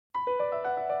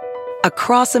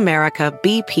Across America,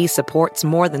 BP supports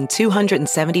more than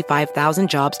 275,000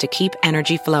 jobs to keep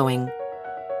energy flowing.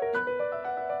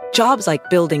 Jobs like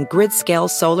building grid-scale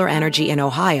solar energy in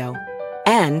Ohio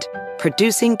and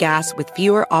producing gas with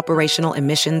fewer operational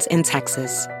emissions in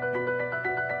Texas.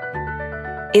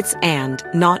 It's and,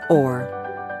 not or.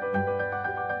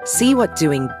 See what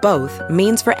doing both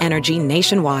means for energy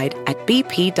nationwide at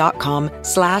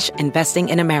bp.com/investing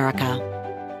in America.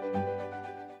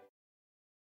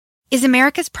 Is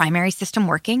America's primary system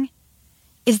working?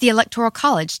 Is the Electoral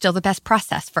College still the best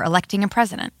process for electing a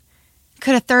president?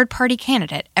 Could a third-party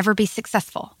candidate ever be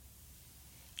successful?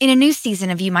 In a new season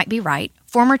of You Might Be Right,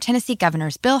 former Tennessee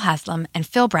governors Bill Haslam and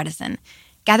Phil Bredesen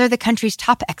gather the country's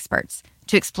top experts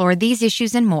to explore these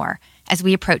issues and more as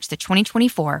we approach the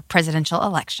 2024 presidential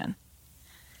election.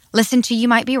 Listen to You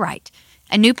Might Be Right,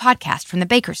 a new podcast from the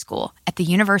Baker School at the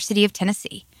University of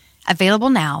Tennessee, available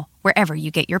now wherever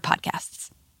you get your podcasts.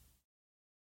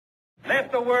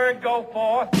 Let the word go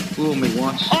forth. Fool me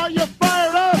once. Are you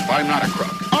fired up? I'm not a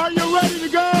crook. Are you ready to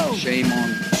go? Shame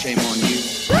on you.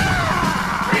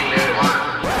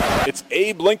 It's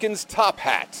Abe Lincoln's Top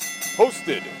Hat,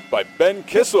 hosted by Ben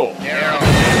Kissel.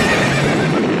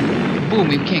 Fool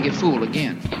me, we can't get fooled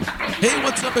again. Hey,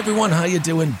 what's up, everyone? How you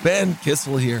doing? Ben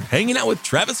Kissel here, hanging out with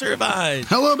Travis Irvine.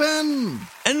 Hello, Ben.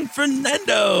 And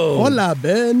Fernando. Hola,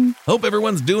 Ben. Hope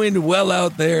everyone's doing well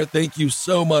out there. Thank you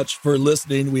so much for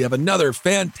listening. We have another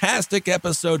fantastic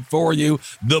episode for you.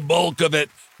 The bulk of it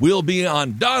will be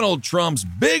on Donald Trump's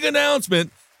big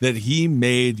announcement that he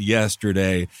made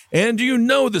yesterday. And you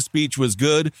know the speech was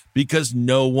good because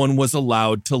no one was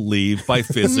allowed to leave by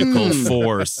physical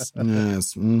force.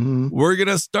 Yes. We're going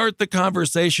to start the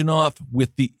conversation off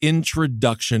with the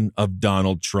introduction of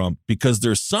Donald Trump because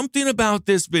there's something about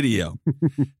this video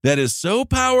that is so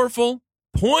powerful,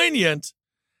 poignant,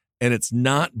 and it's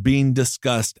not being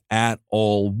discussed at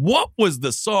all. What was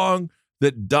the song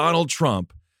that Donald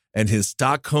Trump and his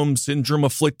Stockholm Syndrome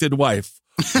afflicted wife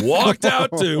walked out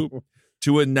to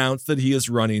announce that he is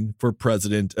running for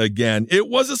president again? It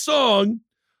was a song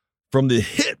from the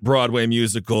hit Broadway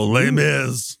musical Les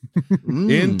Mis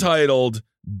entitled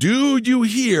Do You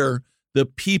Hear the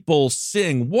People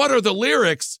Sing? What are the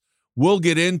lyrics? We'll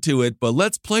get into it, but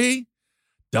let's play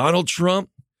Donald Trump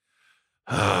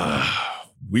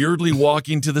weirdly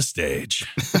walking to the stage.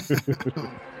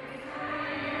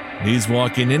 He's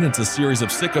walking in. It's a series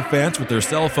of sycophants with their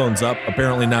cell phones up,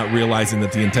 apparently not realizing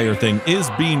that the entire thing is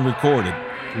being recorded.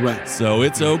 Right. So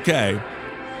it's okay.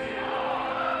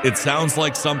 It sounds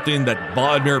like something that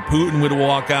Vladimir Putin would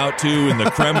walk out to in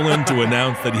the Kremlin to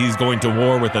announce that he's going to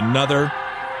war with another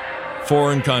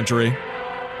foreign country.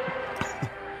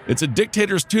 It's a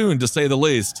dictator's tune, to say the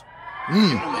least.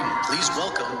 Gentlemen, please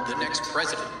welcome the next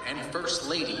president and first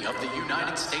lady of the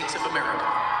United States of America,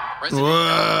 President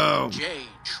Donald J.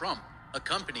 Trump,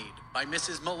 accompanied by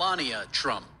Mrs. Melania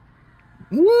Trump.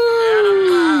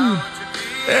 Woo!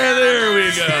 And there we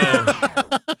go.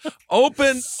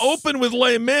 Open with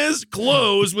Les Mis,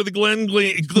 close with Glenn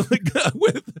with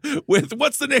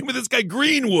what's the name of this guy?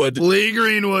 Greenwood. Lee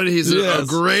Greenwood. He's Yes. a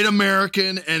great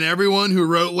American, and everyone who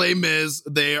wrote Les Mis,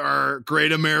 they are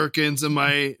great Americans.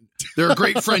 They're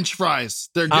great French fries.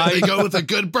 They go with a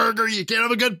good burger. You can't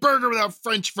have a good burger without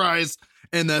French fries,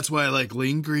 and that's why I like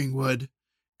Lee Greenwood.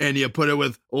 And you put it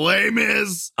with Les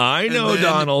Mis. I know,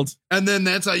 Donald. And then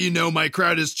that's how you know my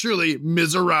crowd is truly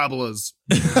miserables.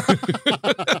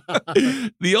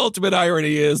 The ultimate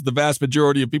irony is the vast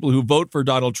majority of people who vote for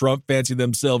Donald Trump fancy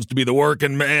themselves to be the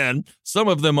working man. Some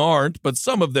of them aren't, but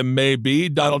some of them may be.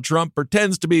 Donald Trump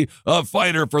pretends to be a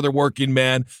fighter for the working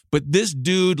man, but this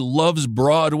dude loves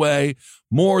Broadway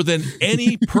more than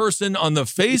any person on the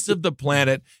face of the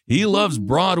planet. He loves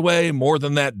Broadway more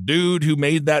than that dude who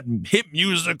made that hit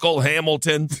musical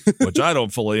Hamilton, which I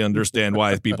don't fully understand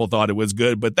why people thought it was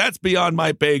good, but that's beyond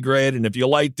my pay grade. And if you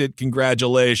liked it,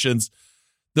 congratulations.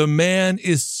 The man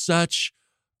is such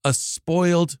a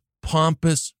spoiled,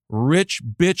 pompous, rich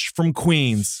bitch from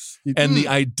Queens. And the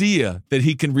idea that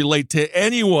he can relate to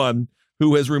anyone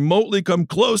who has remotely come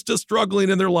close to struggling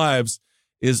in their lives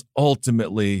is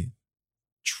ultimately,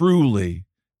 truly,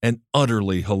 and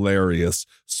utterly hilarious.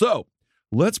 So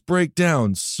let's break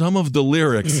down some of the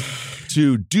lyrics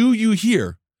to Do You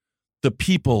Hear the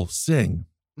People Sing?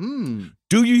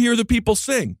 Do you hear the people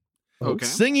sing? Okay.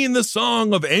 Singing the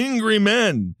song of angry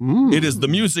men. It is the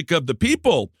music of the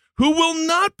people who will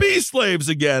not be slaves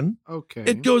again. Okay.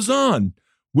 It goes on.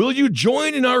 Will you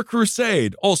join in our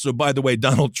crusade? Also, by the way,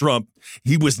 Donald Trump,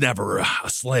 he was never a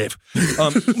slave.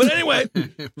 But anyway,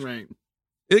 Right.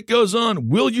 it goes on.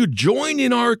 Will you join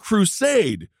in our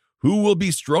crusade? Who will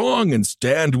be strong and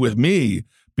stand with me?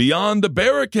 Beyond the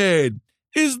barricade,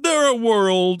 is there a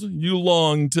world you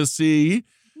long to see?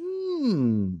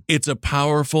 It's a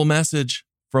powerful message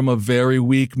from a very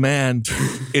weak man.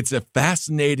 It's a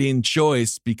fascinating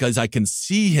choice because I can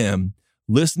see him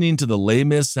listening to the Les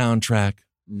Mis soundtrack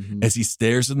as he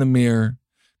stares in the mirror,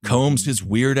 combs his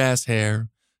weird-ass hair,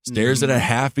 stares at a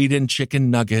half-eaten chicken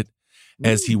nugget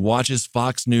as he watches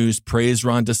Fox News praise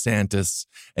Ron DeSantis,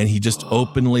 and he just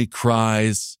openly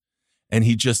cries, and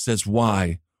he just says,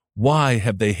 why? Why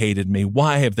have they hated me?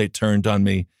 Why have they turned on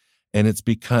me? And it's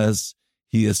because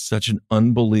he is such an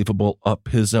unbelievable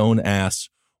up-his-own-ass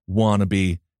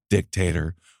wannabe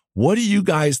dictator. What do you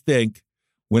guys think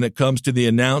when it comes to the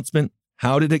announcement?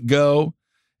 How did it go?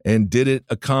 And did it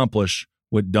accomplish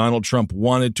what Donald Trump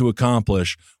wanted to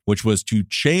accomplish, which was to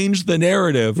change the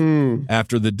narrative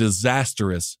after the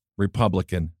disastrous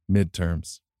Republican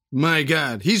midterms? My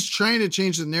God, he's trying to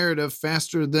change the narrative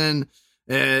faster than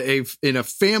in a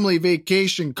family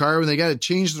vacation car when they got to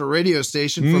change the radio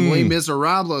station from Les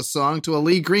Miserables song to a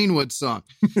Lee Greenwood song.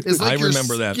 It's like I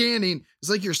remember that. It's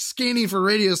like you're scanning for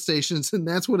radio stations, and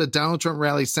that's what a Donald Trump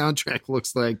rally soundtrack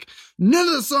looks like. None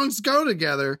of the songs go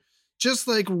together, just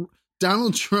like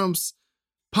Donald Trump's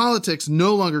politics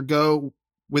no longer go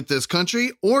with this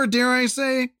country, or dare I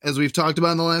say, as we've talked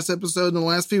about in the last episode in the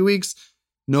last few weeks,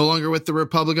 no longer with the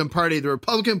Republican Party. The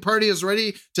Republican Party is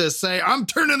ready to say, I'm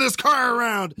turning this car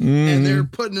around. And they're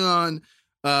putting it on,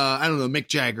 I don't know, Mick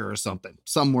Jagger or something.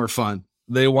 Some more fun.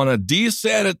 They want to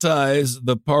desanitize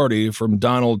the party from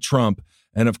Donald Trump.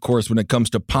 And of course, when it comes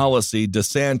to policy,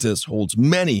 DeSantis holds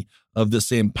many of the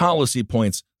same policy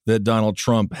points that Donald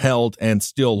Trump held and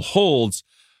still holds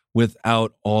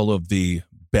without all of the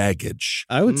baggage.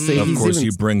 I would say, of course, he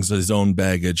brings his own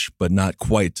baggage, but not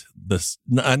quite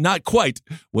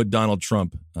what Donald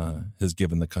Trump has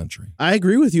given the country. I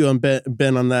agree with you on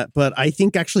Ben on that, but I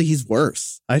think actually he's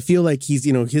worse. I feel like he's,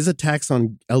 his attacks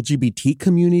on LGBT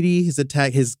community,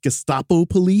 his Gestapo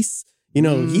police,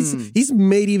 he's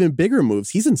made even bigger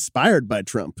moves. He's inspired by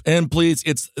Trump. And please,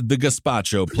 it's the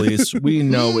gazpacho, please. We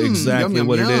know exactly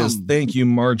what it is. Thank you,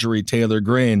 Marjorie Taylor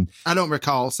Greene. I don't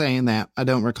recall saying that. I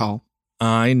don't recall.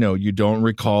 I know you don't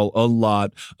recall a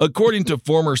lot. According to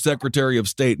former Secretary of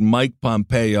State Mike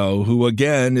Pompeo, who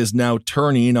again is now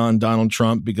turning on Donald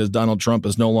Trump because Donald Trump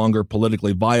is no longer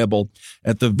politically viable,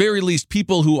 at the very least,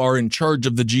 people who are in charge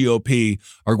of the GOP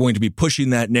are going to be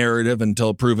pushing that narrative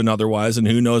until proven otherwise, and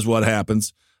who knows what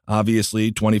happens.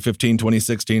 Obviously, 2015,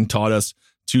 2016 taught us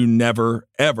to never,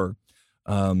 ever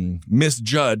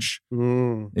misjudge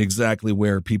exactly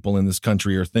where people in this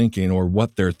country are thinking or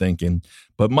what they're thinking.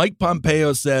 But Mike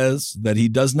Pompeo says that he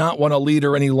does not want a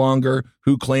leader any longer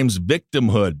who claims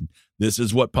victimhood. This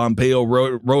is what Pompeo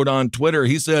wrote on Twitter.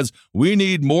 He says, we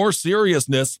need more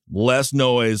seriousness, less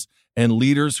noise, and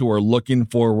leaders who are looking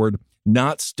forward,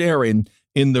 not staring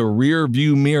in the rear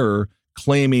view mirror,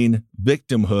 claiming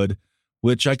victimhood,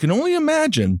 which I can only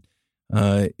imagine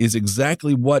is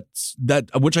exactly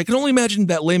which I can only imagine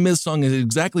that Les Mis song is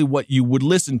exactly what you would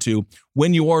listen to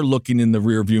when you are looking in the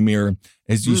rearview mirror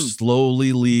as you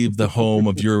slowly leave the home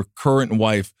of your current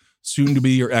wife, soon to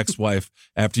be your ex-wife,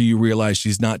 after you realize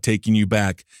she's not taking you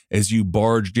back as you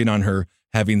barged in on her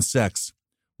having sex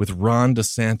with Ron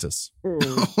DeSantis.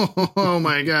 Oh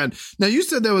my God. Now you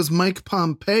said that was Mike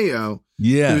Pompeo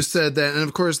who said that. And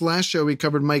of course, last show we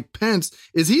covered Mike Pence.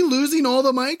 Is he losing all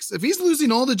the mics? If he's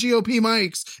losing all the GOP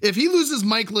mics, if he loses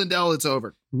Mike Lindell, it's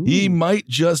over. He might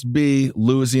just be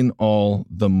losing all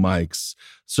the mics.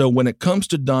 So when it comes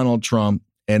to Donald Trump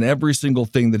and every single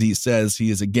thing that he says he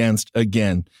is against,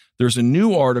 again, there's a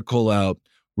new article out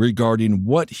regarding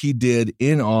what he did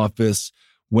in office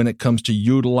when it comes to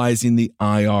utilizing the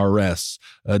IRS.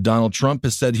 Donald Trump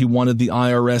has said he wanted the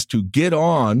IRS to get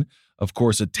on, of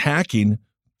course, attacking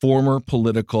former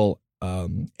political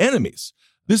enemies.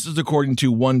 This is according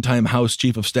to one-time House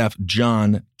Chief of Staff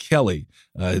John Kelly.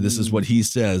 This is what he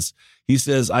says. He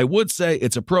says, I would say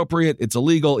it's appropriate, it's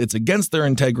illegal, it's against their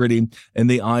integrity, and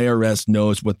the IRS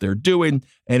knows what they're doing,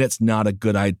 and it's not a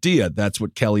good idea. That's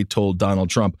what Kelly told Donald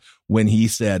Trump when he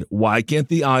said, why can't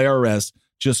the IRS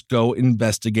just go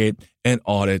investigate and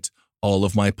audit all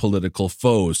of my political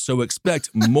foes? So expect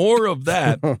more of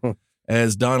that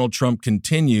as Donald Trump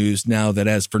continues now that,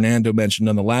 as Fernando mentioned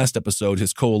on the last episode,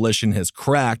 his coalition has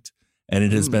cracked and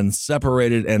it has been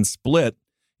separated and split.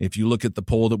 If you look at the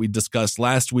poll that we discussed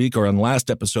last week, or on the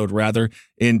last episode rather,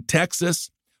 in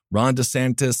Texas, Ron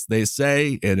DeSantis, they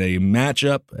say, in a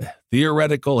matchup,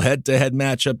 theoretical head-to-head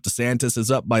matchup, DeSantis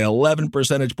is up by 11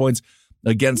 percentage points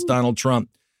against Donald Trump.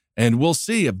 And we'll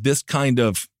see if this kind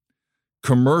of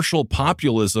commercial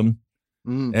populism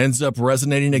ends up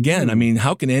resonating again. I mean,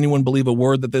 how can anyone believe a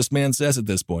word that this man says at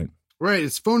this point? Right.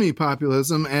 It's phony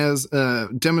populism as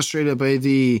demonstrated by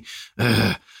the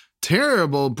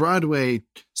terrible Broadway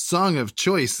song of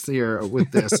choice here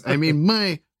with this. I mean,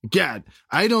 my God,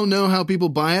 I don't know how people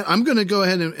buy it. I'm going to go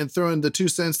ahead and throw in the 2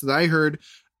 cents that I heard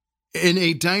in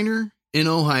a diner in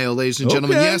Ohio, ladies and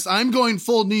gentlemen. Yes, I'm going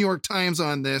full New York Times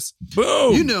on this.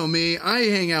 Boom. You know me. I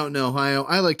hang out in Ohio.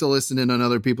 I like to listen in on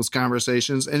other people's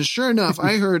conversations. And sure enough,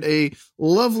 I heard a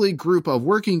lovely group of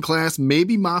working class,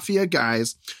 maybe mafia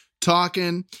guys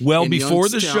talking. Well, before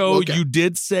the show, you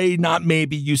did say, not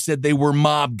maybe, you said they were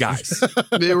mob guys.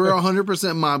 They were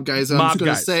 100% mob guys. I'm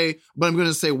going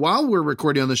to say while we're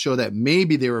recording on the show that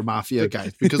maybe they were mafia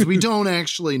guys because we don't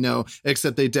actually know,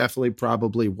 except they definitely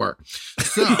probably were.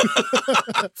 So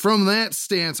from that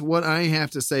stance, what I have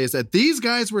to say is that these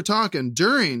guys were talking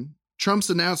during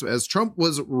Trump's announcement as Trump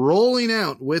was rolling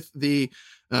out with the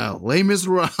Les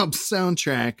Miserables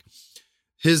soundtrack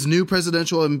his new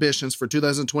presidential ambitions for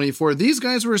 2024, these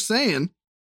guys were saying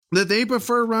that they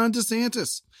prefer Ron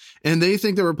DeSantis. And they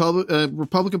think the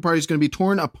Republican Party is going to be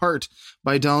torn apart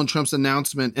by Donald Trump's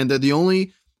announcement, and that the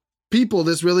only people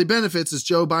this really benefits is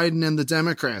Joe Biden and the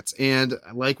Democrats. And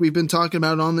like we've been talking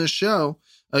about on this show,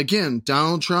 again,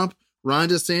 Donald Trump, Ron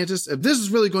DeSantis, if this is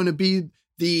really going to be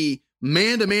the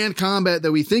man-to-man combat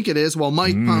that we think it is, while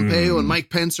Mike Pompeo and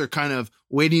Mike Pence are kind of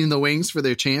waiting in the wings for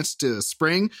their chance to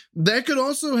spring, that could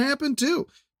also happen too.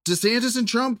 DeSantis and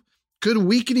Trump could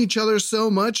weaken each other so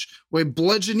much by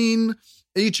bludgeoning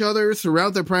each other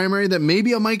throughout the primary that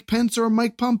maybe a Mike Pence or a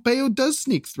Mike Pompeo does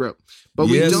sneak through. But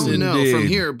we don't know from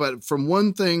here. But from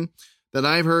one thing that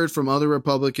I've heard from other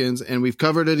Republicans, and we've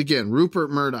covered it again,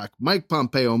 Rupert Murdoch, Mike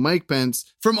Pompeo, Mike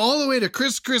Pence, from all the way to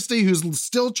Chris Christie, who's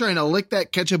still trying to lick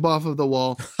that ketchup off of the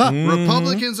wall,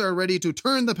 Republicans are ready to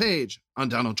turn the page on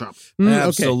Donald Trump.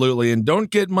 Absolutely. Okay. And don't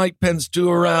get Mike Pence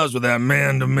too aroused with that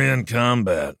man-to-man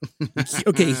combat.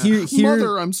 Okay, here...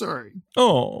 Mother, I'm sorry.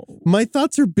 Oh. My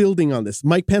thoughts are building on this.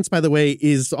 Mike Pence, by the way,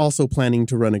 is also planning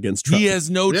to run against Trump. He has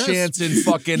no chance in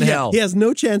fucking hell. He has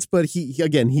no chance, but he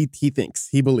thinks,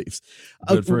 he believes.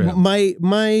 Good for him.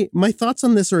 My thoughts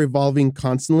on this are evolving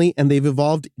constantly, and they've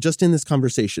evolved just in this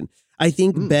conversation. I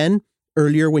think, Ben,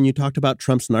 earlier when you talked about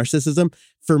Trump's narcissism,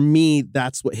 for me,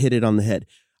 that's what hit it on the head.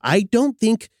 I don't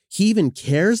think he even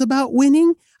cares about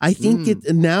winning. I think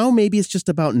now maybe it's just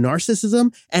about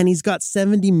narcissism, and he's got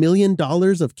 $70 million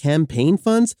of campaign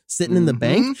funds sitting in the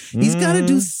bank. He's got to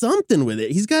do something with it.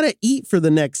 He's got to eat for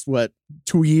the next,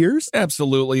 2 years?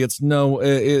 Absolutely.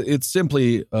 It's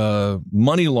simply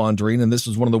money laundering, and this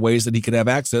is one of the ways that he could have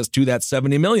access to that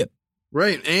 $70 million.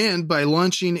 Right. And by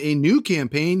launching a new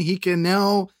campaign, he can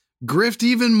now grift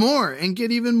even more and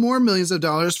get even more millions of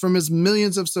dollars from his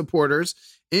millions of supporters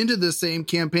into the same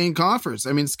campaign coffers.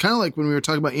 I mean, it's kind of like when we were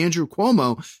talking about Andrew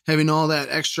Cuomo having all that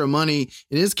extra money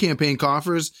in his campaign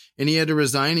coffers, and he had to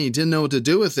resign and he didn't know what to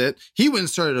do with it. He went and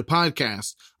started a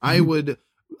podcast. I would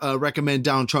recommend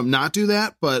Donald Trump not do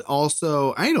that, but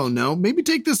also, I don't know, maybe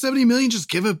take the 70 million, just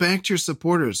give it back to your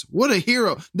supporters. What a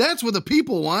hero. That's what the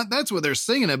people want. That's what they're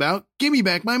singing about. Give me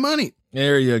back my money.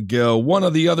 There you go. One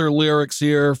of the other lyrics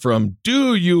here from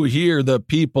Do You Hear the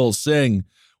People Sing?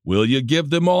 Will you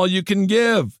give them all you can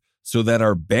give so that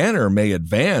our banner may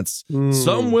advance?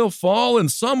 Some will fall and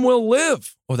some will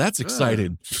live. Oh, that's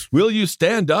exciting. Will you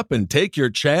stand up and take your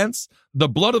chance? The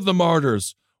blood of the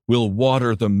martyrs will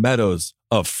water the meadows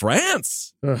of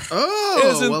France.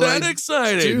 Isn't that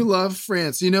exciting? I do love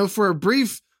France. You know, for a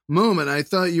brief moment, I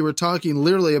thought you were talking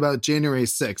literally about January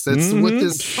 6th. That's what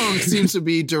this song seems to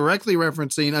be directly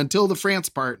referencing until the France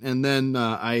part, and then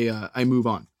I move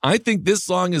on. I think this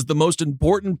song is the most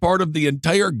important part of the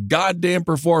entire goddamn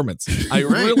performance. I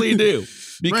really do.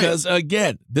 Because,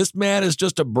 again, this man is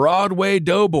just a Broadway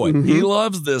doughboy. He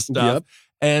loves this stuff.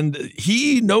 And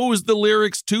he knows the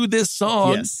lyrics to this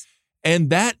song. Yes.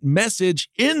 And that message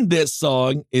in this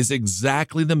song is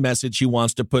exactly the message he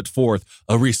wants to put forth.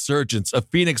 A resurgence, a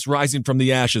phoenix rising from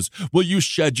the ashes. Will you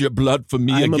shed your blood for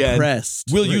me again? I'm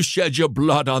oppressed. Will you shed your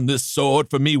blood on this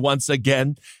sword for me once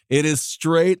again? It is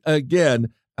straight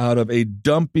again out of a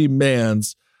dumpy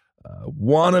man's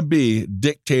wannabe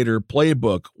dictator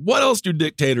playbook. What else do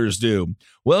dictators do?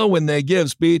 Well, when they give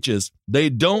speeches,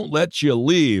 they don't let you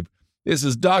leave. This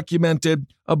is documented.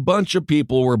 A bunch of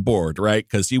people were bored, right?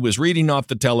 Because he was reading off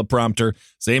the teleprompter.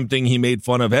 Same thing he made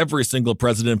fun of every single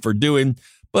president for doing.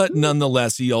 But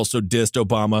nonetheless, he also dissed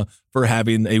Obama for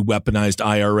having a weaponized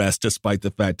IRS, despite the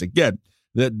fact, again,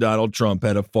 that Donald Trump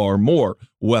had a far more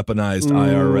weaponized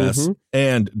IRS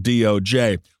and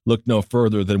DOJ. Look no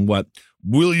further than what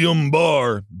William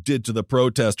Barr did to the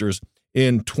protesters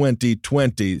in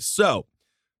 2020. So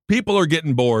People are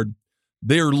getting bored.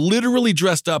 They're literally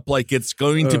dressed up like it's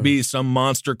going to be some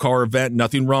monster car event.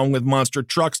 Nothing wrong with monster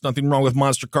trucks. Nothing wrong with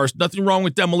monster cars. Nothing wrong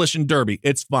with Demolition Derby.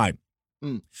 It's fine.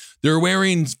 They're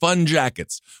wearing fun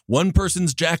jackets. One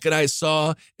person's jacket I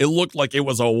saw, it looked like it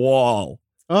was a wall.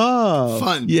 Oh,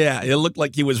 fun. Yeah, it looked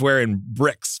like he was wearing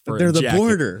bricks for they're a jacket. the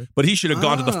border. But he should have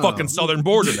gone to the fucking southern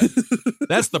border then.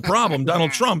 That's the problem.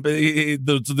 Donald Trump,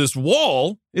 this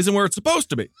wall isn't where it's supposed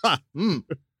to be.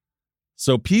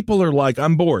 So people are like,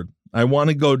 I'm bored. I want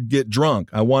to go get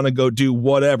drunk. I want to go do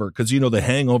whatever because, the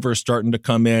hangover is starting to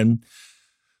come in.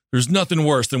 There's nothing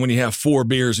worse than when you have 4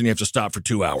 beers and you have to stop for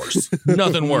 2 hours.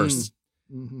 Nothing worse.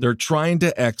 They're trying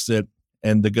to exit,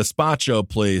 and the gazpacho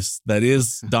place that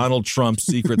is Donald Trump's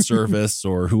Secret Service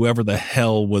or whoever the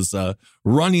hell was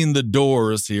running the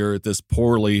doors here at this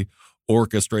poorly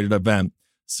orchestrated event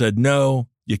said, no,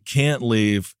 you can't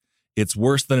leave. It's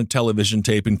worse than a television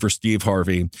taping for Steve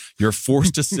Harvey. You're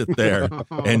forced to sit there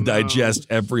and digest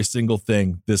every single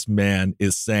thing this man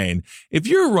is saying. If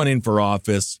you're running for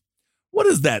office, what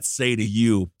does that say to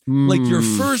you? Like your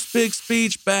first big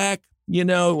speech back,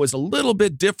 it was a little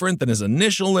bit different than his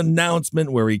initial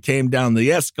announcement where he came down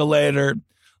the escalator.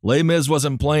 Les Mis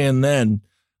wasn't playing then.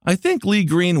 I think Lee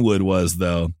Greenwood was,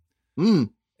 though. And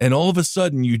all of a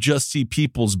sudden, you just see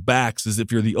people's backs as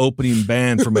if you're the opening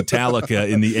band for Metallica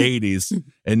in the 80s,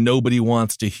 and nobody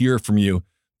wants to hear from you.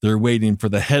 They're waiting for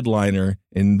the headliner,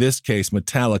 in this case,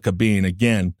 Metallica being,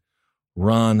 again,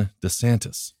 Ron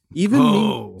DeSantis. Even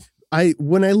me,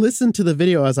 when I listened to the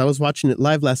video as I was watching it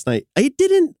live last night, it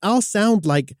didn't all sound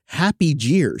like happy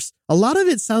jeers. A lot of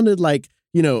it sounded like,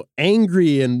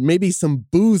 angry and maybe some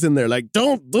booze in there, like,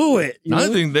 don't do it. I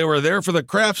think they were there for the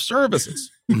craft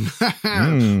services.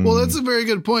 Well, that's a very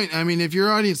good point. I mean, if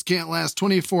your audience can't last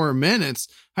 24 minutes,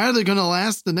 how are they going to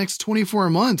last the next 24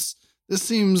 months? This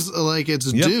seems like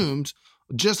it's doomed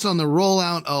just on the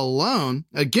rollout alone.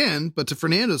 Again, but to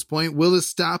Fernando's point, will this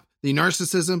stop the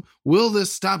narcissism? Will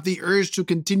this stop the urge to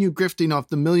continue grifting off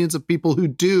the millions of people who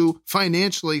do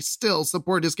financially still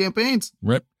support his campaigns?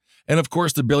 Right. And of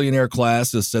course, the billionaire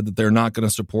class has said that they're not going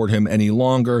to support him any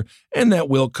longer and that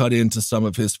will cut into some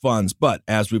of his funds. But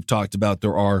as we've talked about,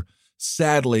 there are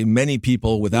sadly many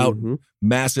people without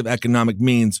massive economic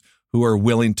means who are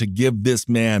willing to give this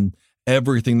man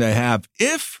everything they have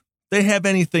if they have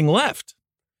anything left.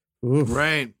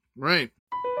 Right.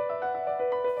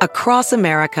 Across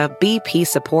America, BP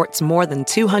supports more than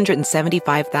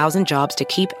 275,000 jobs to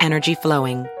keep energy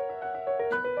flowing.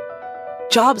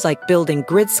 Jobs like building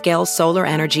grid-scale solar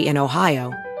energy in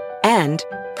Ohio and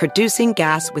producing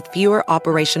gas with fewer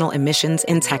operational emissions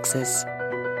in Texas.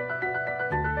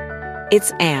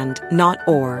 It's and, not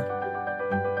or.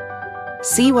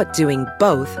 See what doing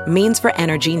both means for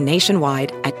energy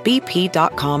nationwide at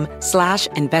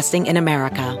bp.com/investing in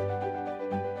America.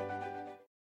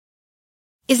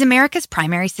 Is America's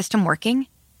primary system working?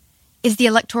 Is the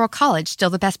Electoral College still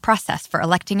the best process for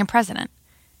electing a president?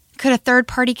 Could a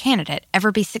third-party candidate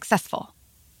ever be successful?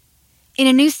 In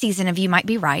a new season of You Might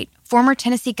Be Right, former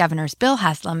Tennessee governors Bill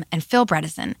Haslam and Phil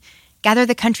Bredesen gather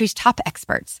the country's top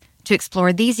experts to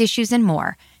explore these issues and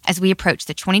more as we approach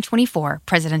the 2024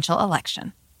 presidential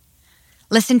election.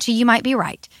 Listen to You Might Be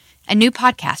Right, a new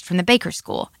podcast from the Baker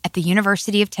School at the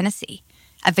University of Tennessee,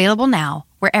 available now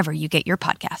wherever you get your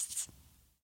podcasts.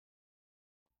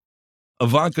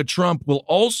 Ivanka Trump will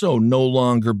also no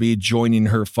longer be joining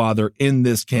her father in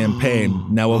this campaign.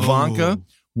 Now, Ivanka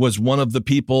was one of the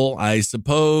people, I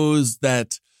suppose,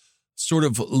 that sort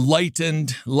of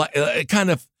lightened,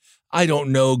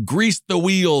 greased the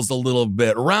wheels a little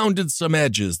bit, rounded some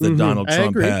edges that Donald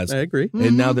Trump has. I agree.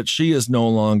 And now that she is no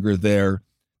longer there,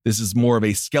 this is more of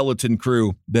a skeleton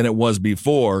crew than it was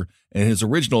before. And his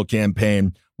original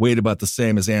campaign weighed about the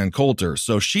same as Ann Coulter.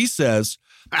 So she says,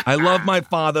 I love my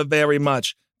father very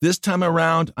much. This time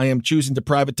around, I am choosing to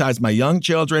privatize my young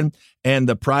children and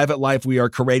the private life we are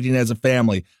creating as a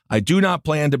family. I do not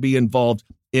plan to be involved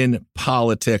in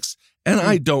politics. And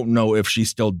I don't know if she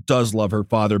still does love her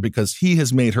father because he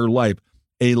has made her life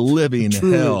a living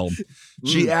hell.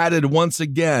 She added once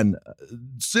again,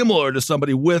 similar to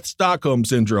somebody with Stockholm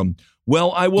Syndrome,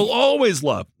 well, I will always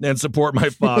love and support my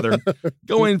father.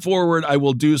 Going forward, I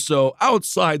will do so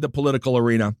outside the political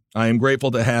arena. I am grateful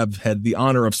to have had the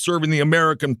honor of serving the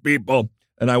American people,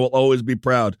 and I will always be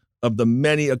proud of the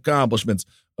many accomplishments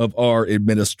of our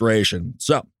administration.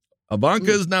 So,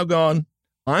 Ivanka is now gone.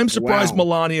 I'm surprised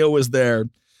Melania was there.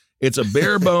 It's a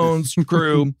bare bones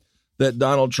crew that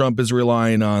Donald Trump is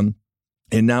relying on,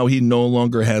 and now he no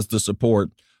longer has the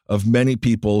support of many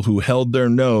people who held their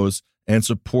nose and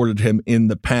supported him in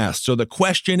the past. So the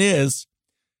question is,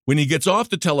 when he gets off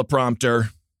the teleprompter,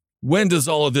 when does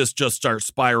all of this just start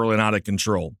spiraling out of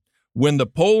control? When the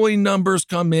polling numbers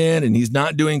come in and he's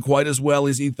not doing quite as well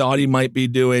as he thought he might be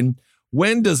doing?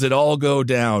 When does it all go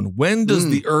down? When does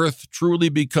the earth truly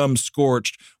become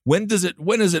scorched? When is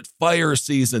it fire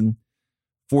season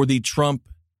for the Trump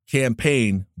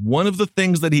campaign? One of the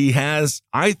things that he has,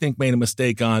 I think, made a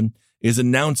mistake on is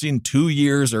announcing 2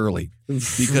 years early,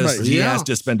 because he has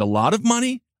to spend a lot of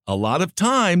money, a lot of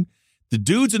time. The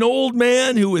dude's an old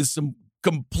man who is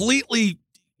completely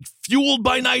fueled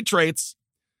by nitrates.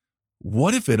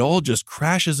 What if it all just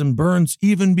crashes and burns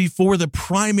even before the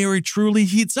primary truly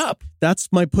heats up? That's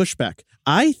my pushback.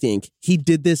 I think he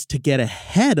did this to get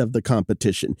ahead of the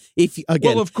competition.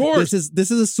 Well, of course, this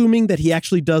is assuming that he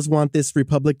actually does want this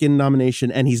Republican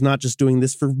nomination and he's not just doing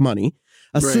this for money.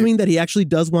 Assuming that he actually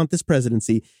does want this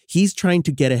presidency, he's trying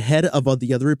to get ahead of all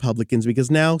the other Republicans, because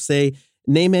now,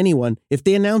 name anyone, if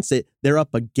they announce it, they're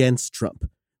up against Trump.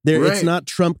 It's not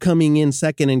Trump coming in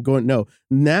second and going, no.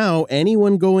 Now,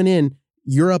 anyone going in,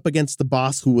 you're up against the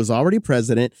boss who was already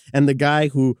president and the guy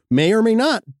who may or may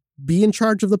not be in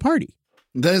charge of the party.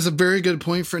 That is a very good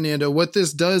point, Fernando. What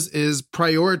this does is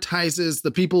prioritizes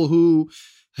the people who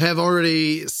have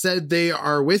already said they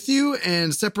are with you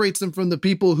and separates them from the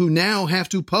people who now have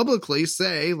to publicly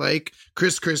say, like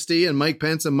Chris Christie and Mike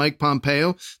Pence and Mike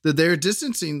Pompeo, that they're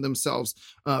distancing themselves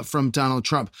from Donald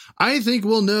Trump. I think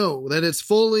we'll know that it's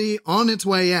fully on its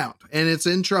way out and it's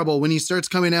in trouble when he starts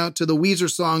coming out to the Weezer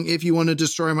song, "If You Want to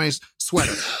Destroy My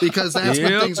Sweater," because that's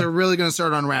when things are really going to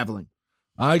start unraveling.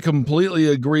 I completely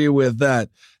agree with that.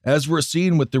 As we're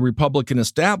seeing with the Republican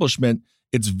establishment,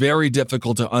 it's very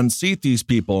difficult to unseat these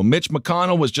people. Mitch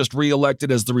McConnell was just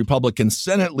reelected as the Republican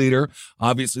Senate leader.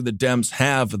 Obviously, the Dems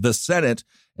have the Senate,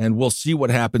 and we'll see what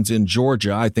happens in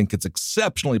Georgia. I think it's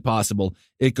exceptionally possible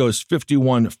it goes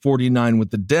 51-49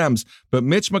 with the Dems. But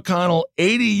Mitch McConnell,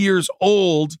 80 years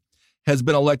old, has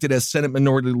been elected as Senate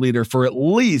Minority Leader for at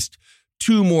least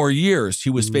 2 more years. He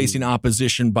was facing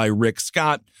opposition by Rick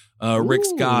Scott. Rick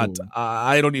Scott,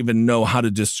 I don't even know how to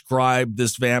describe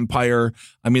this vampire.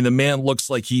 I mean, the man looks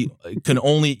like he can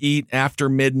only eat after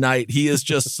midnight. He is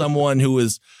just someone who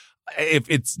is, if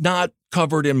it's not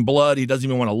covered in blood, he doesn't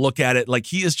even want to look at it. Like,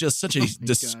 he is just such a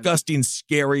disgusting,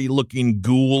 scary looking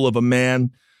ghoul of a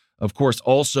man. Of course,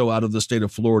 also out of the state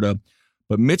of Florida.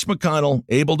 But Mitch McConnell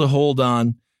able to hold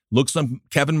on. Looks like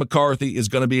Kevin McCarthy is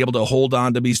going to be able to hold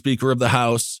on to be Speaker of the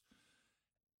House.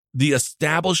 The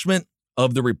establishment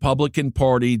of the Republican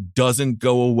Party doesn't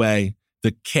go away.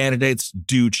 The candidates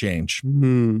do change.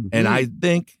 And I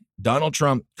think Donald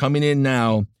Trump coming in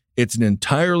now, it's an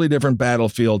entirely different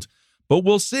battlefield. But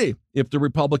we'll see if the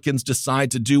Republicans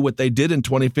decide to do what they did in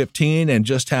 2015 and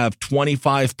just have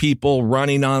 25 people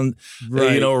running on,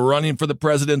 running for the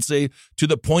presidency, to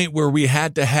the point where we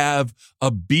had to have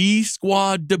a B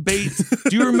squad debate.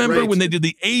 Do you remember when they did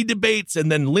the A debates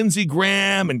and then Lindsey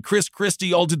Graham and Chris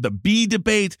Christie all did the B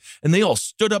debate and they all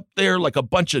stood up there like a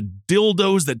bunch of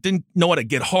dildos that didn't know how to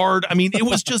get hard? I mean, it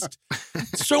was just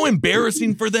so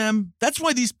embarrassing for them. That's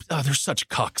why they're such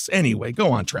cucks. Anyway,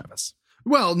 go on, Travis.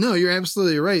 Well, no, you're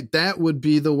absolutely right. That would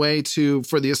be the way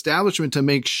for the establishment to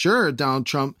make sure Donald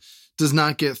Trump does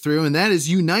not get through. And that is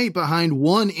unite behind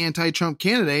one anti-Trump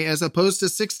candidate as opposed to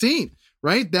 16,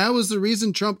 right? That was the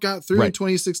reason Trump got through in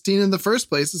 2016 in the first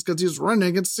place, is because he was running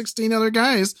against 16 other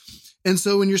guys. And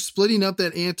so when you're splitting up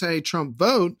that anti-Trump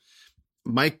vote,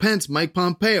 Mike Pence, Mike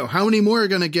Pompeo, how many more are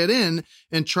going to get in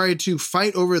and try to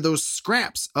fight over those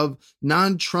scraps of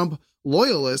non-Trump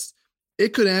loyalists?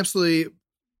 It could absolutely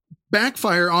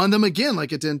backfire on them again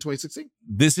like it did in 2016.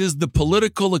 This is the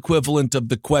political equivalent of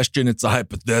the question. It's a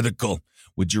hypothetical.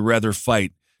 Would you rather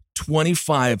fight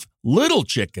 25 little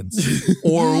chickens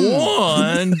or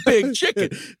one big chicken?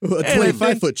 A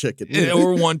 25-foot chicken.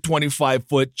 Or one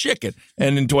 25-foot chicken.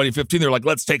 And in 2015, they're like,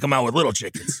 let's take them out with little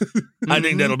chickens. I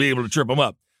think that'll be able to trip them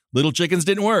up. Little chickens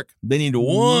didn't work. They need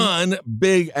one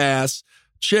big-ass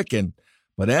chicken.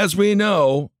 But as we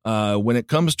know, when it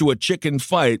comes to a chicken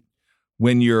fight,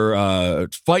 when you're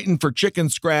fighting for chicken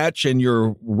scratch and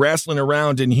you're wrestling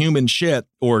around in human shit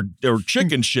or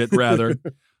chicken shit, rather,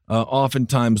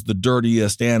 oftentimes the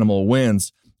dirtiest animal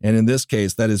wins. And in this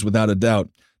case, that is without a doubt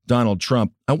Donald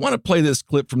Trump. I want to play this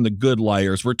clip from The Good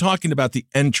Liars. We're talking about the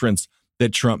entrance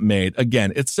that Trump made.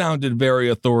 Again, it sounded very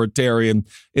authoritarian.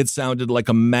 It sounded like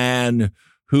a man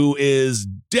who is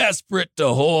desperate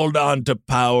to hold on to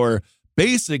power.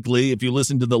 Basically, if you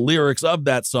listen to the lyrics of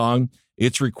that song,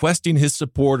 it's requesting his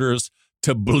supporters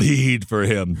to bleed for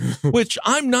him, which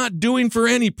I'm not doing for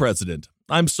any president.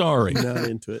 I'm sorry. Not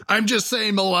into it. I'm just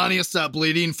saying Melania stopped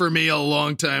bleeding for me a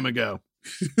long time ago.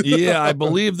 Yeah, I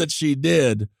believe that she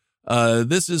did.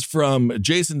 This is from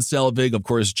Jason Selvig. Of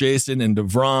course, Jason and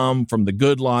DeVrom from The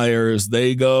Good Liars.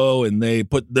 They go and they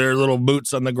put their little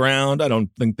boots on the ground. I don't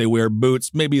think they wear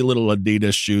boots. Maybe a little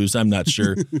Adidas shoes. I'm not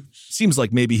sure. Seems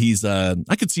like maybe he's, I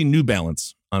could see New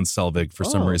Balance on Selvig for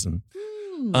some reason.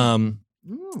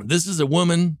 This is a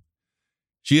woman.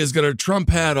 She has got her Trump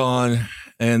hat on,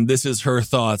 and this is her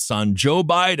thoughts on Joe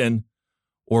Biden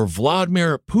or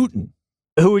Vladimir Putin.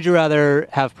 Who would you rather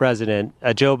have president,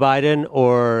 Joe Biden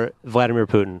or Vladimir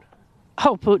Putin?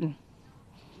 Oh, Putin.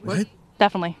 What?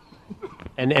 Definitely.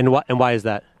 And why is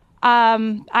that?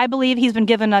 I believe he's been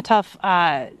given a tough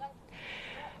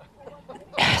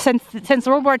since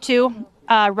World War II.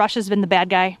 Russia's been the bad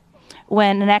guy,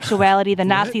 when in actuality the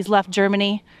Nazis left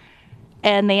Germany,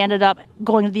 and they ended up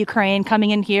going to the Ukraine, coming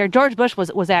in here. George Bush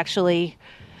was actually,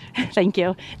 thank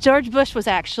you. George Bush was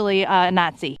actually a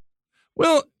Nazi.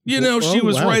 Well, she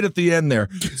was right at the end there.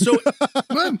 So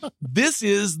this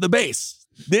is the base.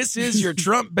 This is your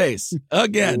Trump base.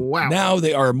 Again, now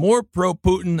they are more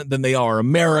pro-Putin than they are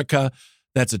America.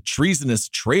 That's a treasonous,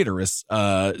 traitorous,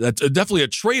 that's definitely a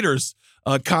traitor's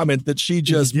comment that she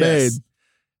just made.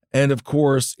 And of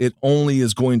course, it only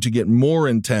is going to get more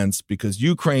intense because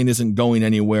Ukraine isn't going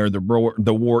anywhere. The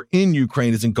war in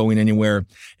Ukraine isn't going anywhere.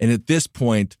 And at this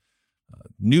point,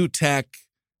 new tech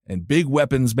and big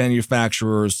weapons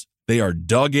manufacturers, they are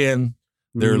dug in.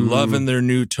 They're loving their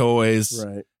new toys.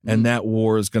 Right. And that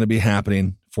war is going to be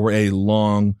happening for a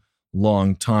long,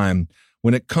 long time.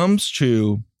 When it comes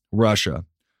to Russia,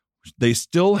 they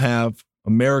still have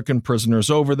American prisoners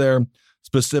over there,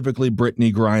 specifically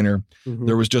Brittany Griner.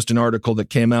 There was just an article that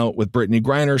came out with Brittany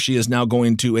Griner. She is now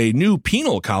going to a new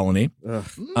penal colony,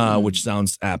 which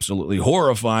sounds absolutely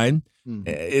horrifying.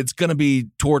 It's going to be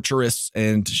torturous,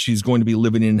 and she's going to be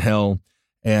living in hell.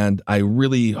 And I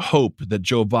really hope that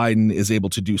Joe Biden is able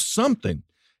to do something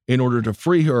in order to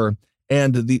free her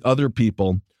and the other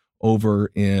people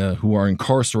over who are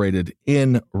incarcerated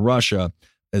in Russia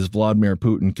as Vladimir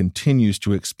Putin continues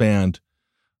to expand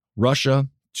Russia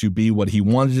to be what he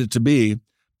wanted it to be.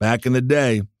 Back in the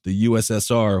day, the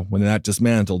USSR, when that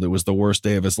dismantled, it was the worst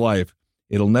day of his life.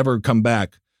 It'll never come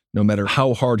back, no matter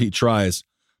how hard he tries.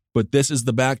 But this is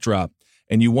the backdrop.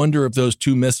 And you wonder if those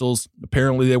two missiles,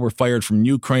 apparently they were fired from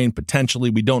Ukraine, potentially.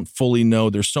 We don't fully know.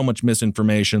 There's so much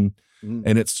misinformation,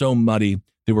 and it's so muddy.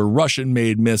 They were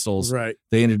Russian-made missiles. Right.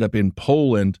 They ended up in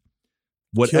Poland.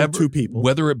 Killed 2 people.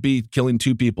 Whether it be killing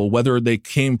 2 people, whether they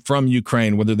came from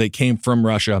Ukraine, whether they came from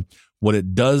Russia, what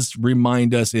it does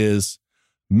remind us is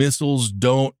missiles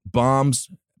bombs,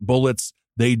 bullets,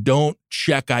 they don't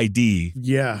check ID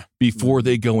before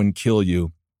they go and kill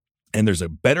you. And there's a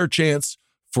better chance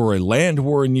for a land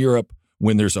war in Europe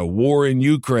when there's a war in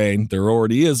Ukraine. There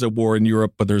already is a war in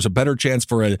Europe, but there's a better chance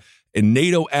for a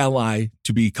NATO ally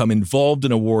to become involved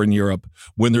in a war in Europe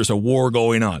when there's a war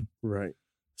going on. Right.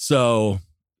 So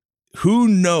who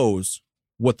knows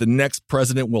what the next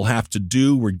president will have to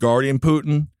do regarding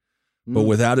Putin? But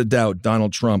without a doubt,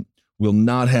 Donald Trump will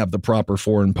not have the proper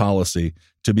foreign policy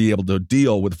to be able to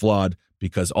deal with Vlad,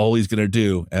 because all he's going to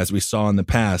do, as we saw in the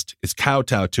past, is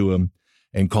kowtow to him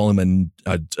and call him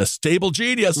a stable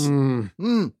genius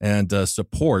and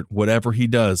support whatever he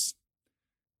does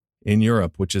in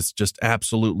Europe, which is just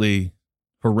absolutely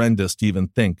horrendous to even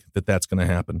think that that's going to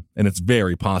happen. And it's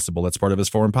very possible. That's part of his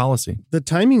foreign policy. The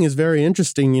timing is very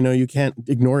interesting. You can't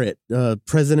ignore it.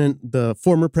 The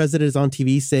former president is on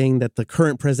TV saying that the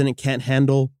current president can't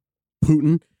handle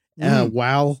Putin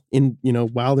while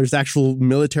there's actual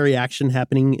military action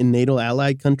happening in NATO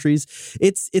allied countries.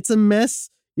 It's a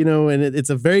mess, and it's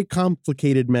a very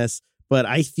complicated mess. But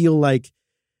I feel like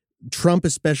Trump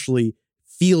especially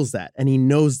feels that, and he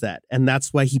knows that, and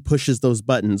that's why he pushes those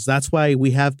buttons. That's why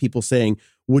we have people saying,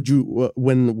 "Would you?"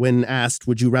 When asked,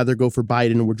 "Would you rather go for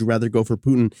Biden or would you rather go for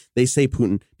Putin?" They say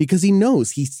Putin because he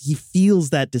knows he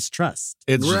feels that distrust.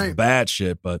 It's just bad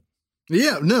shit, but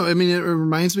yeah, no, I mean it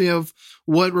reminds me of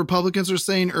what Republicans were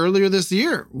saying earlier this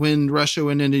year when Russia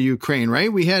went into Ukraine.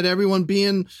 Right, we had everyone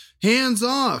being hands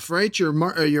off. Right, your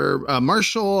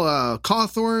Marshall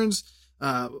Cawthorns.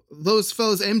 Those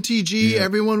fellas, MTG,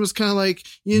 everyone was kind of like,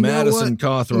 Madison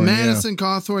Cawthorn,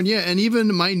 and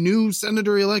even my new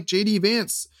Senator-elect J.D.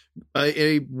 Vance,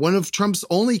 one of Trump's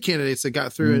only candidates that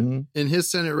got through in his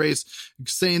Senate race,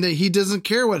 saying that he doesn't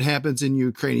care what happens in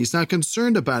Ukraine. He's not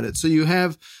concerned about it. So you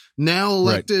have now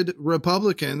elected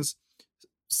Republicans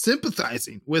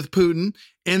sympathizing with Putin,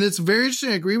 and it's very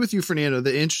interesting. I agree with you, Fernando.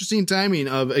 The interesting timing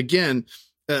of, again,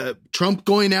 Trump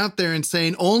going out there and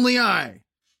saying, only I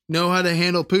know how to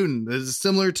handle Putin. It's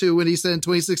similar to what he said in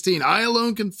 2016. I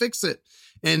alone can fix it.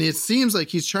 And it seems like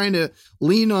he's trying to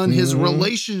lean on his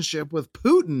relationship with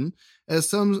Putin as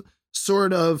some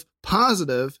sort of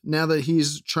positive now that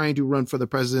he's trying to run for the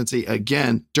presidency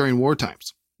again during war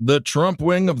times. The Trump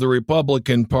wing of the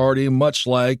Republican Party, much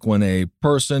like when a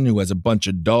person who has a bunch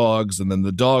of dogs and then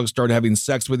the dogs start having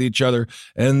sex with each other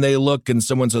and they look and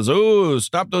someone says, oh,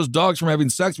 stop those dogs from having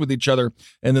sex with each other.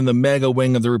 And then the MAGA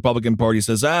wing of the Republican Party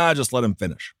says, just let them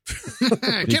finish.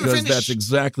 Because that's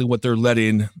exactly what they're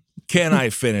letting. Can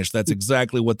I finish? That's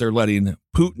exactly what they're letting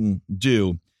Putin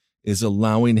do, is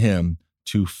allowing him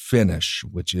to finish,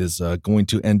 which is going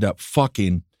to end up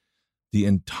fucking the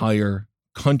entire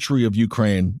country of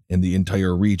Ukraine and the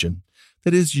entire region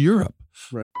that is Europe.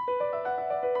 Right.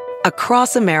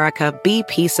 Across America,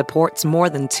 BP supports more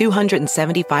than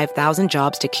 275,000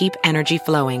 jobs to keep energy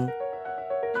flowing.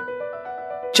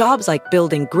 Jobs like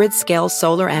building grid-scale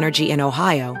solar energy in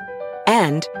Ohio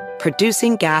and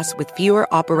producing gas with fewer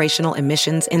operational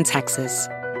emissions in Texas.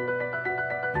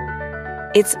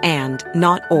 It's and,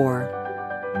 not or.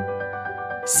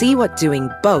 See what doing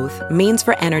both means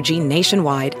for energy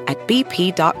nationwide at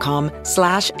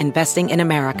bp.com/investing in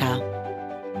America.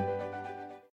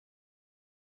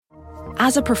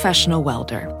 As a professional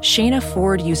welder, Shayna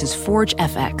Ford uses Forge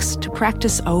FX to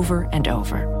practice over and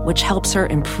over, which helps her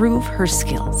improve her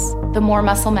skills. The more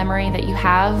muscle memory that you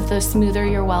have, the smoother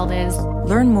your weld is.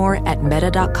 Learn more at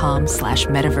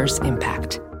meta.com/metaverse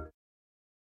impact.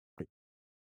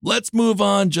 Let's move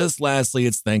on. Just lastly,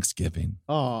 it's Thanksgiving.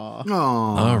 Aww.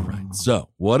 All right. So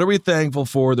what are we thankful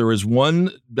for? There is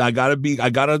one, I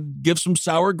gotta give some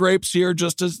sour grapes here,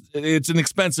 just as it's an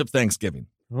expensive Thanksgiving.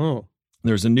 Oh.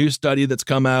 There's a new study that's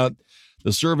come out.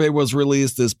 The survey was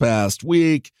released this past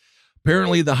week.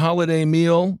 Apparently the holiday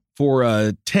meal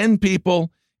for 10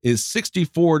 people is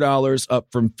 $64, up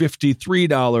from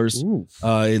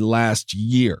 $53 last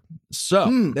year.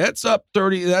 So that's up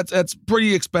 30. That's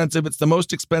pretty expensive. It's the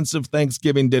most expensive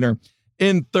Thanksgiving dinner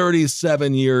in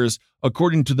 37 years,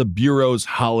 according to the Bureau's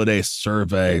holiday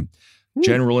survey.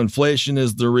 General inflation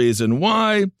is the reason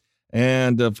why.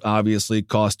 And obviously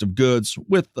cost of goods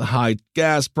with the high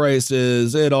gas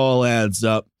prices. It all adds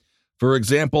up. For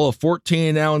example, a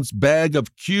 14-ounce bag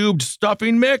of cubed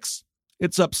stuffing mix,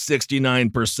 it's up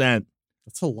 69%.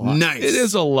 That's a lot. Nice. It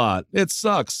is a lot. It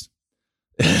sucks.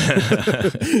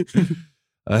 A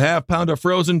half pound of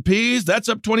frozen peas, that's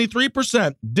up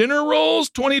 23%. Dinner rolls,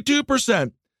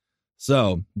 22%.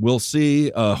 So we'll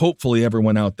see. Hopefully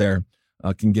everyone out there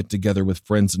can get together with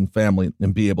friends and family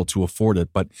and be able to afford it.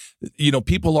 But,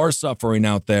 people are suffering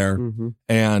out there,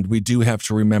 and we do have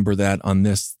to remember that on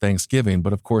this Thanksgiving.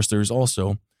 But, of course, there's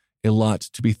also a lot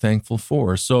to be thankful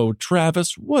for. So,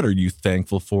 Travis, what are you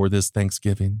thankful for this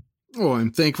Thanksgiving? Oh,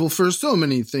 I'm thankful for so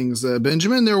many things,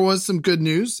 Benjamin. There was some good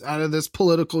news out of this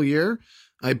political year.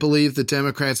 I believe the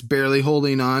Democrats barely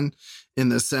holding on in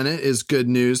the Senate is good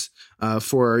news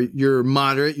for your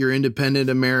moderate, your independent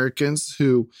Americans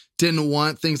who didn't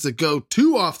want things to go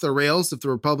too off the rails if the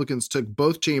Republicans took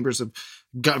both chambers of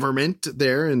government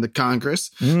there in the Congress.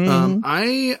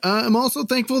 I am also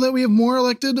thankful that we have more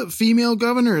elected female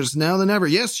governors now than ever.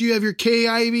 Yes, you have your Kay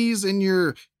Ivies and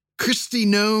your Kristi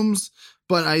Noems,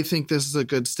 but I think this is a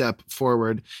good step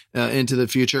forward into the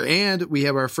future. And we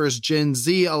have our first Gen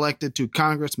Z elected to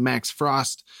Congress, Max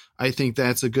Frost. I think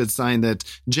that's a good sign that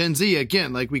Gen Z,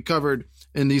 again, like we covered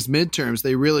in these midterms,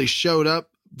 they really showed up.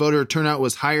 Voter turnout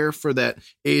was higher for that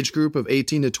age group of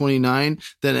 18 to 29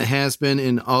 than it has been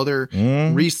in other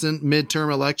recent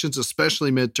midterm elections,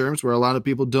 especially midterms where a lot of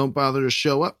people don't bother to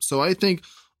show up. So I think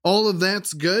all of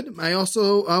that's good. I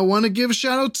also want to give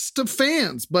shout outs to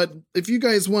fans, but if you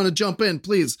guys want to jump in,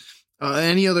 please,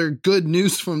 any other good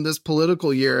news from this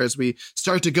political year as we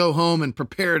start to go home and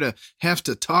prepare to have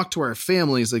to talk to our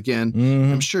families again.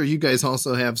 I'm sure you guys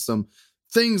also have some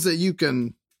things that you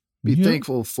can be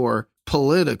thankful for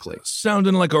politically.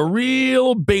 Sounding like a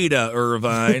real beta,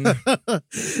 Irvine.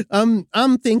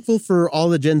 I'm thankful for all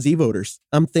the Gen Z voters.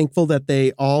 I'm thankful that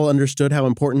they all understood how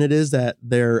important it is that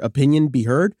their opinion be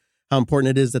heard, how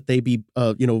important it is that they be,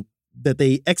 that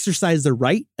they exercise their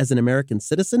right as an American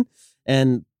citizen.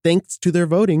 And thanks to their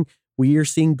voting, we are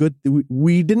seeing good.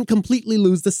 We didn't completely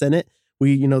lose the Senate.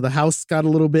 The House got a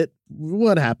little bit,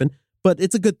 what happened, but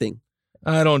it's a good thing.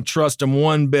 I don't trust him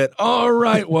one bit. All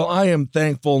right. Well, I am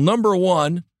thankful. Number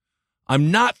one,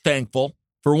 I'm not thankful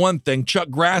for one thing. Chuck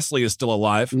Grassley is still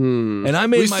alive. And I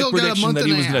made my prediction that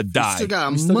he was going to die. We still got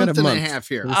a month and a half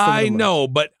here. I know,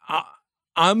 but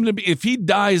I'm going to be, if he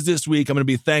dies this week, I'm going to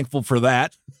be thankful for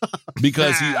that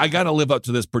because I got to live up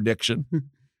to this prediction.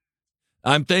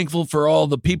 I'm thankful for all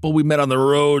the people we met on the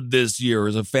road this year. It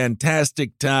was a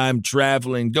fantastic time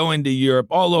traveling, going to Europe,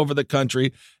 all over the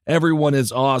country. Everyone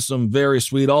is awesome, very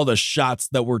sweet. All the shots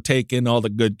that were taken, all the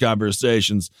good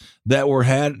conversations that were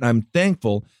had. And I'm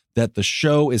thankful that the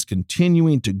show is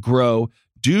continuing to grow.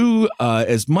 Do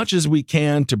as much as we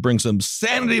can to bring some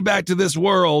sanity back to this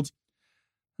world.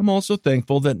 I'm also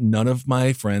thankful that none of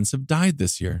my friends have died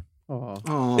this year.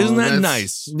 Oh, isn't that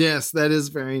nice? Yes, that is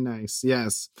very nice.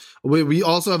 Yes. We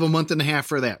also have a month and a half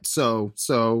for that. So.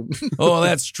 Oh,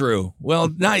 that's true. Well,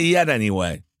 not yet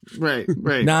anyway. Right.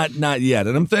 Not yet.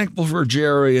 And I'm thankful for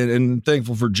Jerry and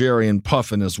thankful for Jerry and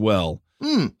Puffin as well.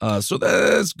 So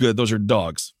that's good. Those are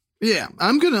dogs. Yeah,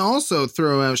 I'm going to also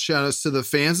throw out shout outs to the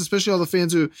fans, especially all the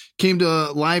fans who came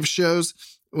to live shows.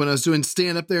 When I was doing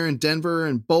stand up there in Denver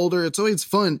and Boulder, it's always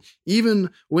fun.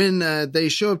 Even when they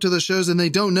show up to the shows and they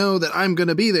don't know that I'm going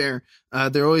to be there,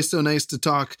 they're always so nice to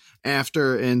talk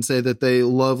after and say that they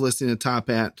love listening to Top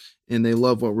Hat and they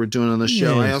love what we're doing on the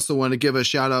show. Yes. I also want to give a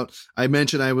shout out. I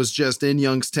mentioned I was just in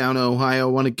Youngstown, Ohio.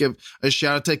 I want to give a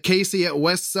shout out to Casey at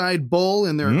Westside Bowl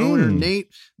and their owner, Nate.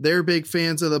 They're big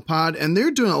fans of the pod and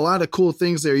they're doing a lot of cool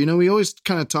things there. You know, we always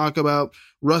kind of talk about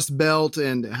Rust Belt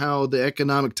and how the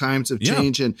economic times have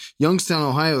changed. And Youngstown,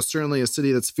 Ohio is certainly a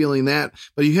city that's feeling that.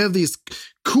 But you have these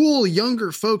cool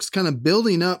younger folks kind of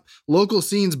building up local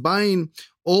scenes, buying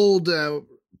old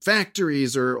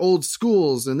factories or old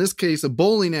schools, in this case, a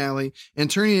bowling alley, and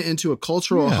turning it into a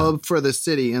cultural hub for the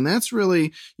city. And that's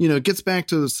really, it gets back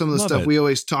to some of the stuff we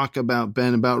always talk about,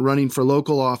 Ben, about running for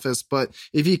local office. But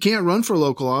if you can't run for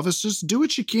local office, just do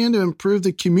what you can to improve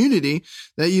the community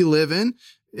that you live in.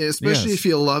 Especially if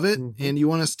you love it and you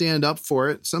want to stand up for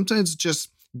it. Sometimes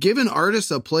just giving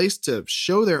artists a place to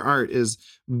show their art is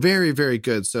very, very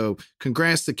good. So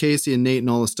congrats to Casey and Nate and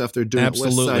all the stuff they're doing at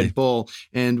Westside Bowl.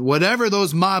 And whatever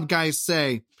those mob guys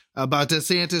say about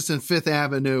DeSantis and Fifth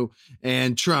Avenue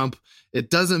and Trump, it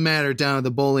doesn't matter down at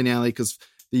the bowling alley because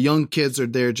the young kids are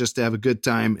there just to have a good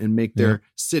time and make their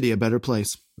city a better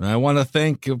place. I want to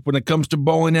thank, when it comes to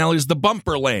bowling alleys, the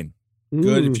bumper lane.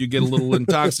 Good. If you get a little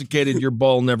intoxicated, your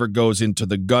ball never goes into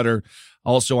the gutter.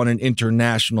 Also on an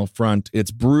international front,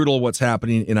 it's brutal what's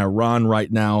happening in Iran right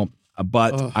now.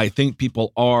 But I think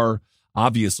people are,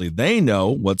 obviously, they know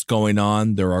what's going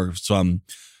on. There are some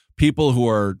people who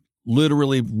are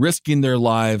literally risking their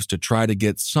lives to try to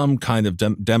get some kind of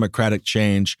democratic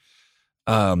change.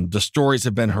 The stories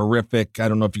have been horrific. I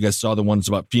don't know if you guys saw the ones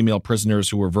about female prisoners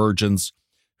who were virgins,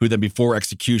 who then before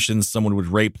executions, someone would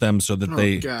rape them so that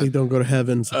they don't go to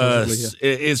heaven.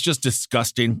 It's just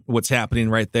disgusting what's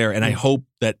happening right there. And I hope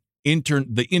that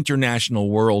the international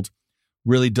world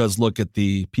really does look at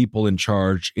the people in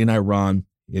charge in Iran,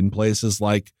 in places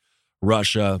like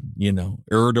Russia,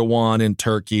 Erdogan in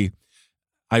Turkey.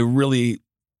 I really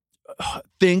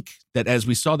think that as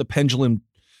we saw the pendulum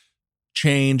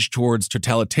change towards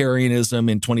totalitarianism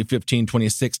in 2015,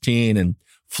 2016, and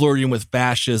flirting with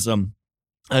fascism,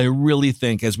 I really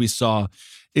think, as we saw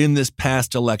in this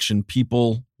past election,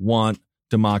 people want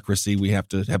democracy. We have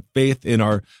to have faith in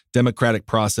our democratic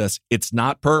process. It's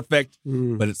not perfect,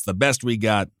 but it's the best we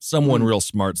got. Someone real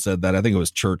smart said that. I think it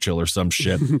was Churchill or some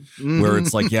shit, where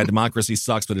it's like, democracy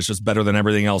sucks, but it's just better than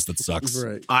everything else that sucks.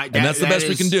 Right. And that's the best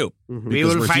we can do. We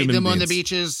will fight them on the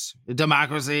beaches.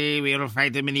 Democracy. We will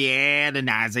fight them in the air. The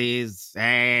Nazis.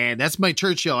 That's my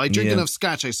Churchill. I drink enough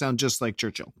scotch. I sound just like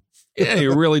Churchill. Yeah,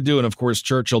 you really do. And of course,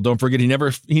 Churchill, don't forget, he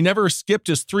never skipped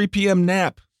his 3 p.m.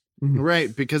 nap.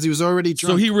 Right, because he was already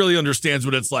drunk. So he really understands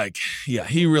what it's like. Yeah,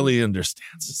 he really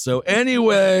understands. So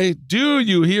anyway, do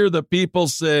you hear the people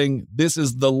saying this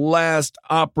is the last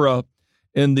opera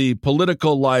in the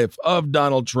political life of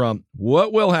Donald Trump?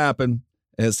 What will happen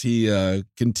as he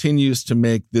continues to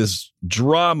make this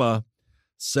drama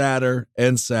sadder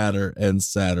and sadder and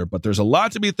sadder? But there's a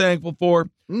lot to be thankful for.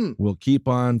 We'll keep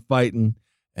on fighting.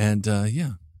 And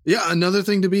yeah, another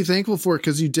thing to be thankful for,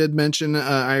 because you did mention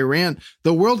Iran.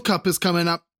 The World Cup is coming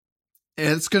up, and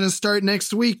it's going to start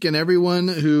next week. And everyone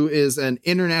who is an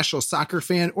international soccer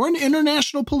fan or an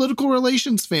international political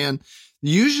relations fan,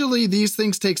 usually these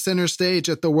things take center stage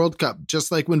at the World Cup,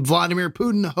 just like when Vladimir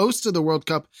Putin hosted the World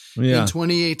Cup in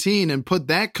 2018 and put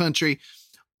that country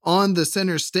on the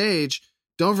center stage.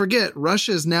 Don't forget,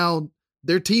 Russia is now,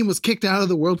 their team was kicked out of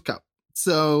the World Cup.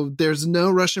 So there's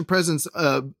no Russian presence.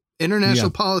 International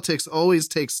politics always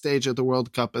takes stage at the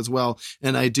World Cup as well.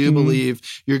 And I do believe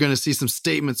you're going to see some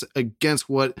statements against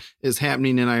what is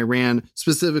happening in Iran,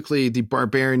 specifically the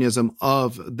barbarianism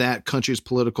of that country's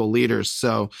political leaders.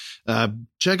 So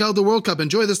check out the World Cup.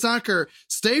 Enjoy the soccer.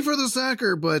 Stay for the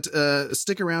soccer, but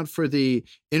stick around for the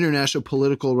international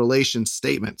political relations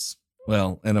statements.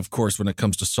 Well, and of course, when it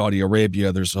comes to Saudi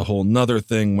Arabia, there's a whole nother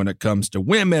thing when it comes to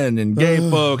women and gay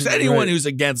folks, anyone who's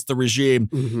against the regime.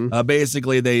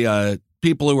 Basically,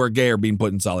 people who are gay are being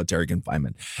put in solitary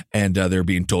confinement, and they're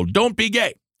being told, "Don't be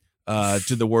gay,"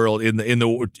 to the world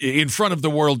in front of the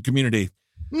world community.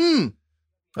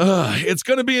 It's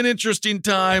going to be an interesting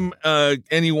time.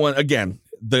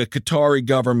 The Qatari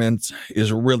government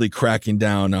is really cracking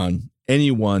down on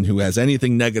anyone who has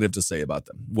anything negative to say about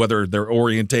them, whether their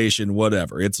orientation,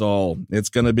 whatever. It's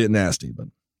going to be nasty. But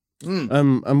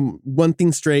one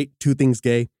thing straight, two things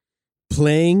gay.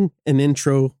 Playing an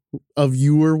intro of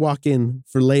viewer walk in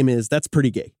for Les Mis, that's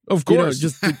pretty gay. Of course.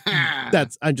 I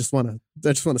just want to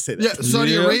say that. Yeah,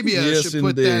 Saudi Arabia should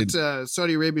put that.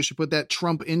 Saudi Arabia should put that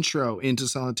Trump intro into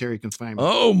solitary confinement.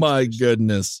 Oh my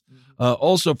goodness.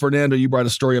 Also, Fernando, you brought a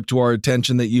story up to our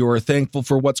attention that you are thankful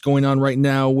for what's going on right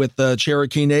now with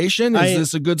Cherokee Nation. Is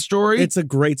this a good story? It's a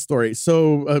great story.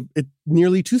 So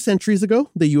nearly 2 centuries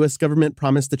ago, the U.S. government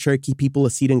promised the Cherokee people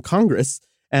a seat in Congress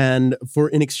and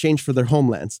in exchange for their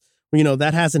homelands.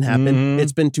 That hasn't happened.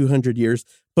 It's been 200 years.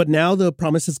 But now the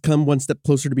promise has come one step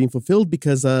closer to being fulfilled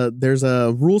because there's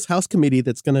a Rules House committee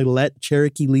that's going to let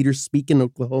Cherokee leaders speak in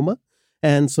Oklahoma.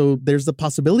 And so there's the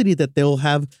possibility that they'll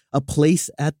have a place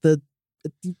at the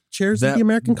chairs of the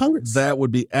American Congress. That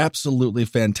would be absolutely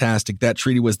fantastic. That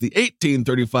treaty was the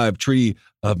 1835 Treaty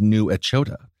of New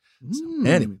Echota. So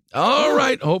anyway, all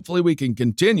right. Hopefully we can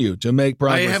continue to make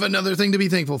progress. I have another thing to be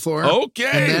thankful for.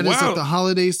 Okay. And that is that the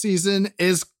holiday season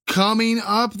is coming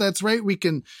up. That's right. We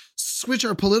can switch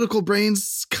our political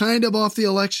brains kind of off the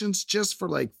elections just for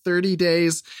like 30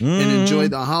 days and enjoy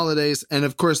the holidays. And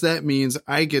of course, that means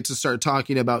I get to start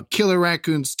talking about Killer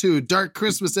Raccoons 2, Dark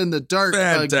Christmas in the Dark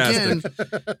again.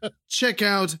 Check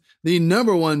out the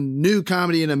 #1 new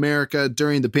comedy in America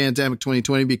during the pandemic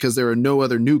 2020, because there are no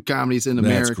other new comedies in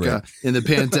America in the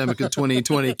pandemic of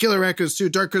 2020. Killer Raccoons 2,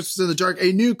 Dark Christmas in the Dark,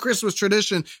 a new Christmas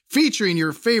tradition featuring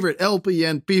your favorite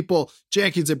LPN people,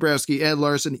 Jackie Zabrowski, Ed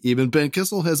Larson, even Ben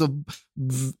Kissel has a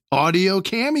audio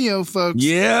cameo, folks.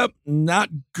 Yep, not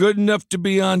good enough to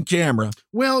be on camera.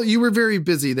 Well, you were very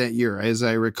busy that year, as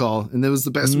I recall, and that was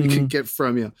the best we could get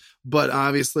from you. But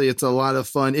obviously, it's a lot of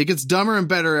fun. It gets dumber and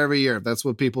better every year. That's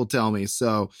what people tell me.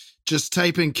 So just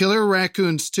type in Killer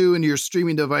Raccoons 2 into your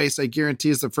streaming device. I guarantee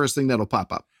it's the first thing that'll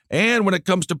pop up. And when it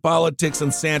comes to politics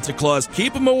and Santa Claus,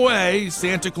 keep him away.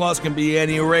 Santa Claus can be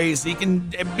any race. He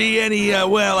can be any,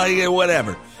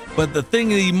 whatever. But the thing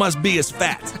that he must be is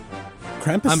fat.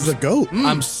 Krampus is a goat.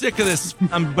 I'm sick of this.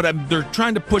 They're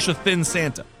trying to push a thin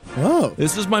Santa. Oh.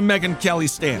 This is my Megyn Kelly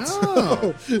stance.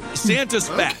 Oh. Santa's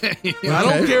fat. Okay. I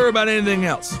don't care about anything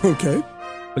else. Okay.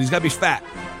 But he's got to be fat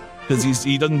because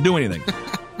he doesn't do anything.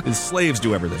 His slaves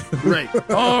do everything. Right.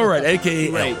 All right,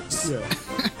 a.k.a. Elves.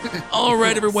 Yeah. All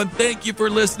right, everyone. Thank you for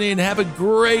listening. Have a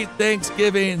great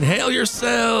Thanksgiving. Hail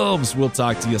yourselves. We'll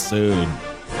talk to you soon.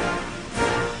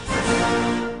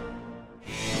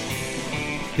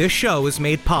 This show is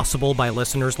made possible by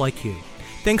listeners like you.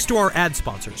 Thanks to our ad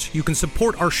sponsors, you can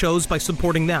support our shows by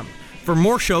supporting them. For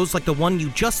more shows like the one you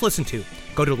just listened to,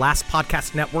 go to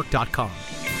lastpodcastnetwork.com.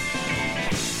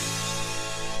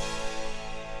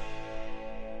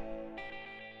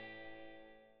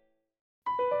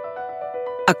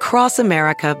 Across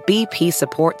America, BP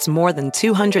supports more than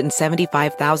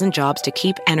 275,000 jobs to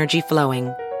keep energy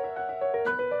flowing.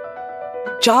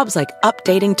 Jobs like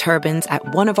updating turbines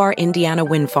at one of our Indiana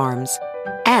wind farms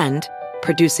and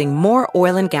producing more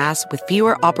oil and gas with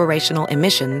fewer operational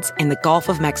emissions in the Gulf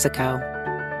of Mexico.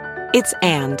 It's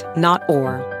and, not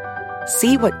or.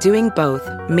 See what doing both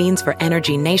means for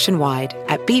energy nationwide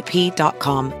at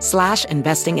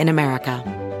bp.com/investing in America.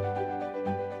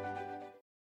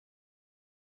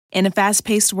 In a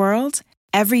fast-paced world,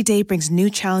 every day brings new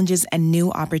challenges and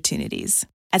new opportunities.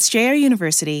 At Strayer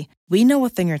University, we know a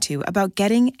thing or two about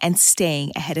getting and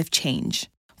staying ahead of change.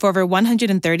 For over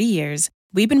 130 years,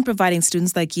 we've been providing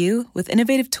students like you with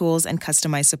innovative tools and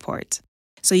customized support,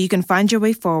 so you can find your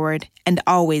way forward and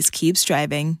always keep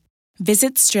striving.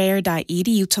 Visit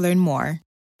strayer.edu to learn more.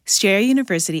 Strayer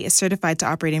University is certified to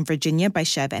operate in Virginia by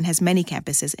Chev and has many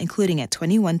campuses, including at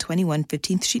 2121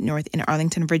 15th Street North in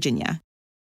Arlington, Virginia.